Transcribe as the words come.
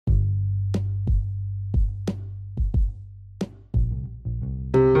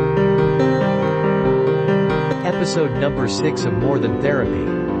episode number 6 of More Than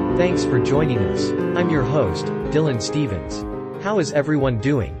Therapy. Thanks for joining us. I'm your host, Dylan Stevens. How is everyone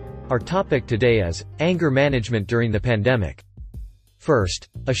doing? Our topic today is anger management during the pandemic. First,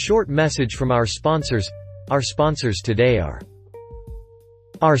 a short message from our sponsors. Our sponsors today are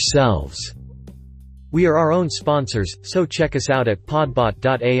ourselves. We are our own sponsors, so check us out at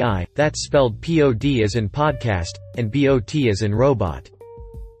podbot.ai, that's spelled P-O-D as in podcast, and B-O-T as in robot.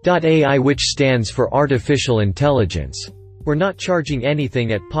 .ai, which stands for Artificial Intelligence. We're not charging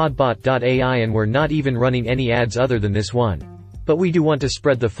anything at podbot.ai, and we're not even running any ads other than this one. But we do want to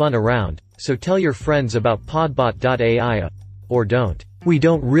spread the fun around, so tell your friends about podbot.ai, or don't. We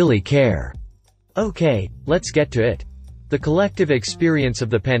don't really care. Okay, let's get to it. The collective experience of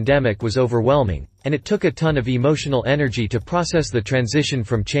the pandemic was overwhelming, and it took a ton of emotional energy to process the transition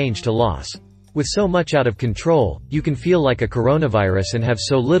from change to loss. With so much out of control, you can feel like a coronavirus and have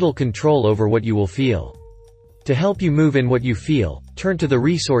so little control over what you will feel. To help you move in what you feel, turn to the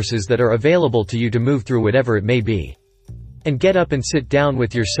resources that are available to you to move through whatever it may be. And get up and sit down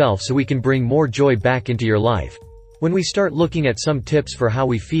with yourself so we can bring more joy back into your life. When we start looking at some tips for how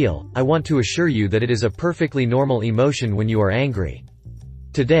we feel, I want to assure you that it is a perfectly normal emotion when you are angry.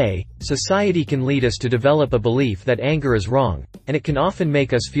 Today, society can lead us to develop a belief that anger is wrong, and it can often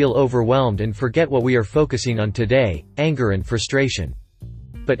make us feel overwhelmed and forget what we are focusing on today: anger and frustration.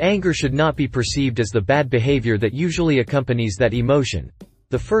 But anger should not be perceived as the bad behavior that usually accompanies that emotion.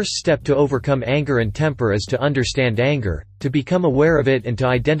 The first step to overcome anger and temper is to understand anger, to become aware of it and to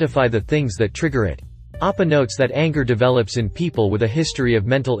identify the things that trigger it. Appa notes that anger develops in people with a history of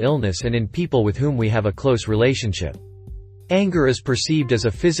mental illness and in people with whom we have a close relationship. Anger is perceived as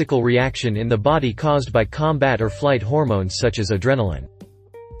a physical reaction in the body caused by combat or flight hormones such as adrenaline.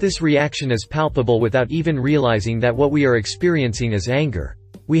 This reaction is palpable without even realizing that what we are experiencing is anger.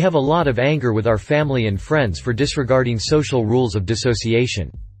 We have a lot of anger with our family and friends for disregarding social rules of dissociation.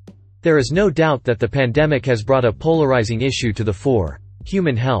 There is no doubt that the pandemic has brought a polarizing issue to the fore: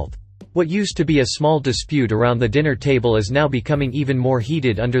 human health. What used to be a small dispute around the dinner table is now becoming even more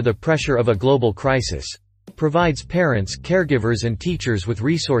heated under the pressure of a global crisis. Provides parents, caregivers and teachers with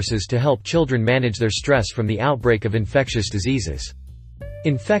resources to help children manage their stress from the outbreak of infectious diseases.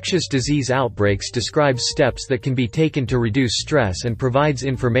 Infectious disease outbreaks describes steps that can be taken to reduce stress and provides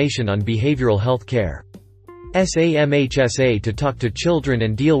information on behavioral health care. SAMHSA to talk to children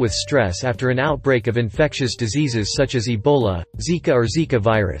and deal with stress after an outbreak of infectious diseases such as Ebola, Zika or Zika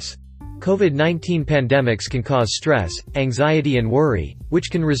virus. COVID-19 pandemics can cause stress, anxiety and worry, which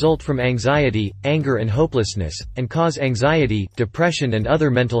can result from anxiety, anger and hopelessness, and cause anxiety, depression and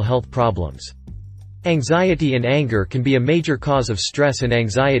other mental health problems. Anxiety and anger can be a major cause of stress and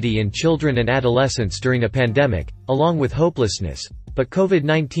anxiety in children and adolescents during a pandemic, along with hopelessness, but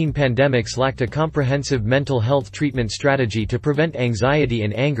COVID-19 pandemics lacked a comprehensive mental health treatment strategy to prevent anxiety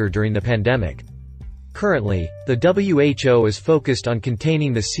and anger during the pandemic. Currently, the WHO is focused on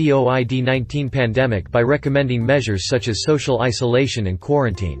containing the COVID-19 pandemic by recommending measures such as social isolation and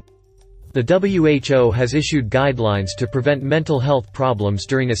quarantine. The WHO has issued guidelines to prevent mental health problems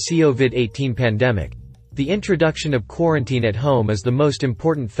during a COVID-19 pandemic. The introduction of quarantine at home is the most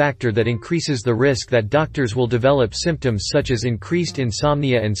important factor that increases the risk that doctors will develop symptoms such as increased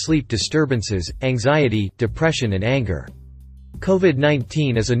insomnia and sleep disturbances, anxiety, depression and anger.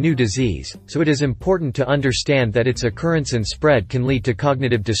 COVID-19 is a new disease, so it is important to understand that its occurrence and spread can lead to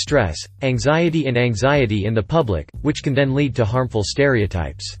cognitive distress, anxiety in the public, which can then lead to harmful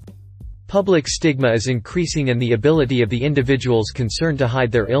stereotypes. Public stigma is increasing and the ability of the individuals concerned to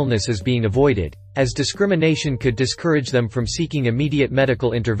hide their illness is being avoided, as discrimination could discourage them from seeking immediate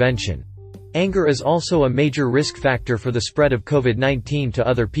medical intervention. Anger is also a major risk factor for the spread of COVID-19 to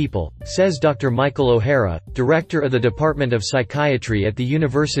other people, says Dr. Michael O'Hara, director of the Department of Psychiatry at the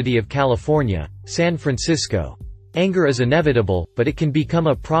University of California, San Francisco. Anger is inevitable, but it can become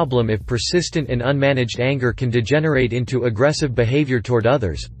a problem if persistent and unmanaged anger can degenerate into aggressive behavior toward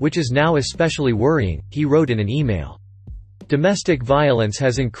others, which is now especially worrying, he wrote in an email. Domestic violence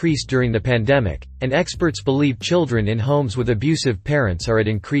has increased during the pandemic, and experts believe children in homes with abusive parents are at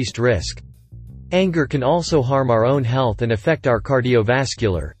increased risk. Anger can also harm our own health and affect our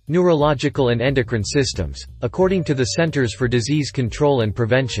cardiovascular, neurological and endocrine systems, according to the Centers for Disease Control and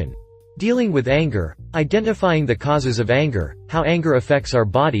Prevention. Dealing with anger, identifying the causes of anger, how anger affects our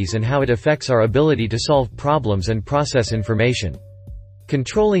bodies and how it affects our ability to solve problems and process information.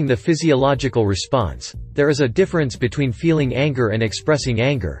 Controlling the physiological response. There is a difference between feeling anger and expressing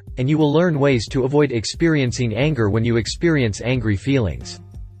anger, and you will learn ways to avoid experiencing anger when you experience angry feelings.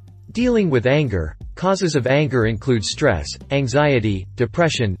 Dealing with anger. Causes of anger include stress, anxiety,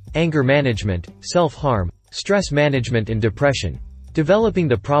 depression, anger management, self-harm, Stress management in depression. Developing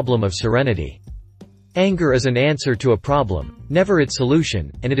the problem of serenity. Anger is an answer to a problem, never its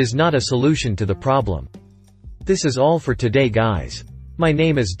solution, and it is not a solution to the problem. This is all for today, guys. My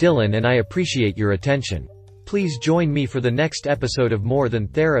name is Dylan and I appreciate your attention. Please join me for the next episode of More Than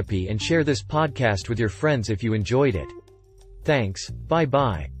Therapy and share this podcast with your friends if you enjoyed it. Thanks,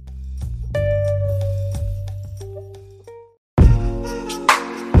 bye-bye.